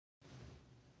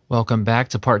Welcome back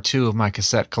to part 2 of my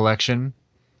cassette collection.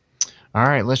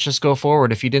 Alright, let's just go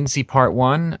forward. If you didn't see part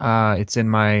 1, it's in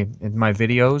my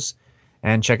videos,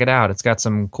 and check it out. It's got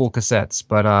some cool cassettes,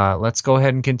 but let's go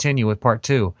ahead and continue with part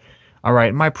 2. Alright,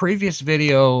 in my previous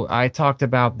video, I talked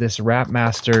about this Rap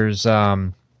Masters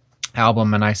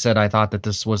album, and I said I thought that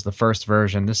this was the first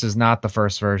version. This is not the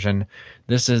first version.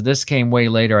 This came way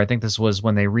later. I think this was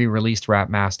when they re-released Rap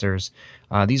Masters.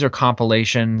 These are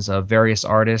compilations of various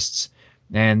artists,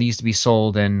 and these used to be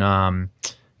sold in,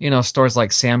 stores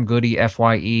like Sam Goody,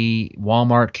 FYE,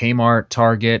 Walmart, Kmart,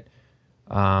 Target,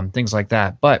 things like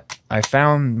that. But I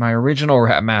found my original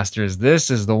Rap Masters. This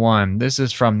is the one. This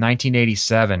is from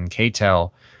 1987,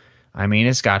 K-Tel. I mean,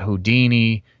 it's got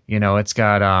Houdini, it's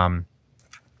got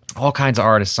all kinds of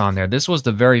artists on there. This was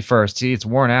the very first. See, it's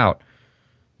worn out.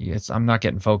 I'm not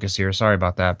getting focused here. Sorry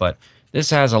about that. But this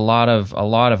has a lot of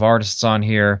artists on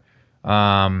here.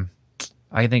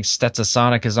 I think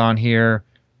Stetsasonic is on here.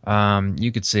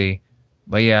 You could see.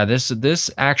 But yeah, this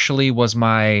actually was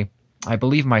I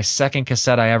believe my second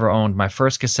cassette I ever owned. My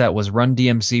first cassette was Run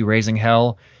DMC Raising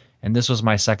Hell, and this was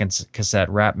my second cassette,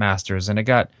 Rap Masters. And it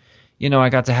got, I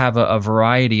got to have a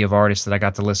variety of artists that I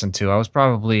got to listen to. I was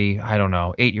probably, I don't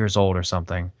know, 8 years old or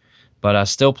something. But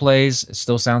still plays, it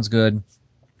still sounds good.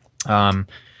 Then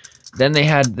they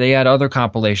had other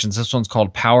compilations. This one's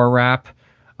called Power Rap.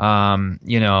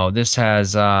 This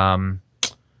has Run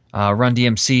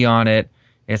DMC on it.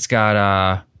 It's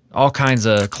got all kinds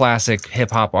of classic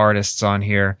hip-hop artists on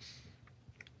here.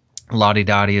 Lottie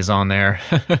Dottie is on there.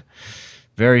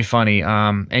 Very funny.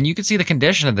 And you can see the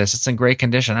condition of this. It's in great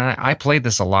condition. I played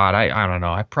this a lot. I don't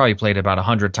know. I probably played it about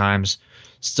 100 times.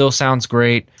 Still sounds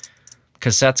great.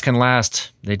 Cassettes can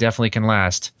last. They definitely can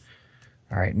last.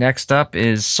 All right, next up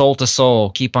is Soul to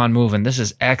Soul, Keep on Moving. This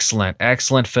is excellent.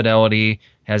 Excellent fidelity.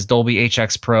 Has Dolby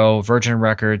HX Pro, Virgin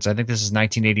Records. I think this is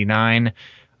 1989.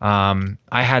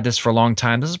 I had this for a long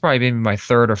time. This is probably maybe my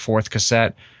third or fourth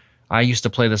cassette. I used to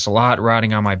play this a lot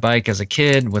riding on my bike as a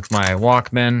kid with my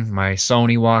Walkman, my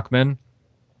Sony Walkman.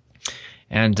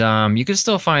 And you can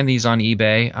still find these on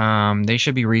eBay. They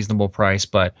should be reasonable price,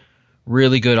 but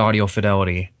really good audio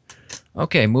fidelity.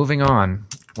 Okay, moving on.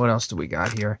 What else do we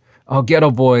got here? Oh,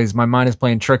 Ghetto Boys, My Mind is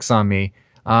Playing Tricks on Me.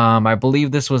 I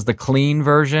believe this was the clean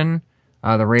version,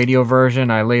 the radio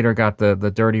version. I later got the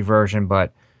dirty version,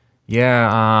 but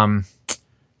yeah,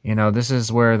 this is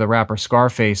where the rapper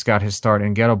Scarface got his start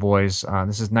in Ghetto Boys.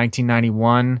 This is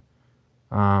 1991.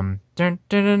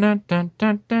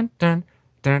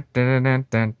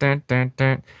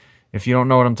 If you don't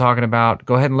know what I'm talking about,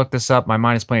 go ahead and look this up. My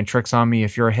Mind is Playing Tricks on Me.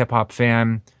 If you're a hip-hop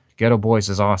fan, Ghetto Boys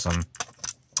is awesome.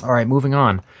 All right, moving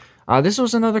on. This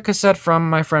was another cassette from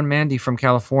my friend Mandy from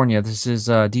California. This is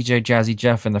DJ Jazzy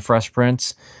Jeff and the Fresh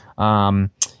Prince. And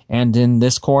in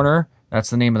this corner, that's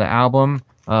the name of the album.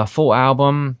 Full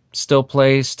album, still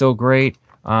plays, still great.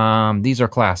 These are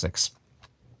classics.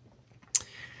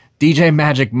 DJ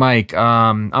Magic Mike.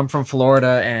 I'm from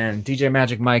Florida, and DJ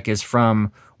Magic Mike is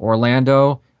from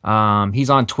Orlando. He's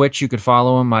on Twitch. You could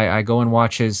follow him. I go and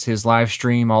watch his live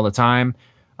stream all the time.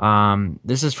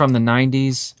 This is from the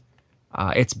 90s.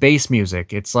 It's bass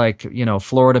music. It's like,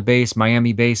 Florida bass,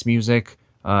 Miami bass music,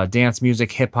 dance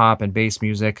music, hip-hop, and bass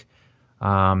music.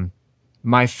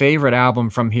 My favorite album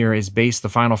from here is Bass the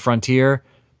Final Frontier,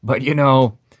 but,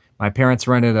 my parents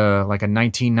rented a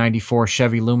 1994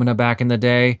 Chevy Lumina back in the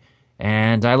day,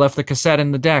 and I left the cassette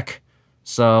in the deck,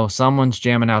 so someone's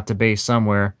jamming out to bass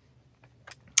somewhere.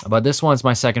 But this one's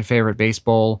my second favorite bass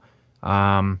bowl.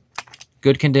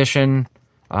 Good condition,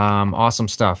 awesome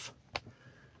stuff.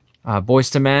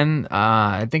 Boyz II Men,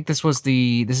 I think this is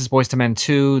Boyz II Men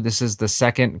 2. This is the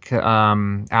second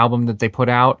album that they put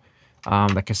out.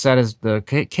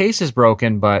 The case is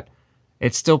broken, but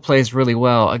it still plays really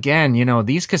well. Again,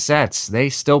 these cassettes, they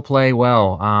still play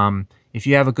well. If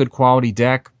you have a good quality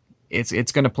deck,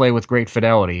 it's going to play with great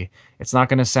fidelity. It's not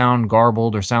going to sound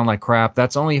garbled or sound like crap.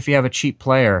 That's only if you have a cheap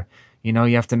player. You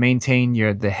have to maintain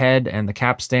the head and the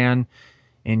capstan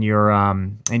in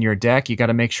your deck. You got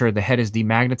to make sure the head is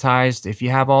demagnetized. If you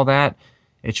have all that,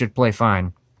 it should play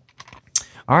fine.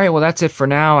 All right, well, that's it for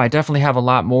now. I definitely have a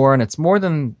lot more, and it's more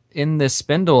than in this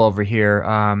spindle over here.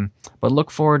 But look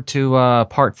forward to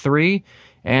part 3.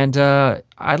 And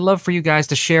I'd love for you guys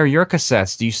to share your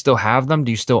cassettes. Do you still have them?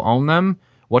 Do you still own them?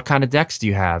 What kind of decks do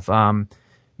you have?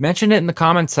 Mention it in the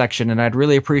comments section, and I'd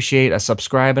really appreciate a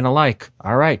subscribe and a like.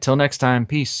 All right, till next time,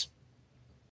 peace.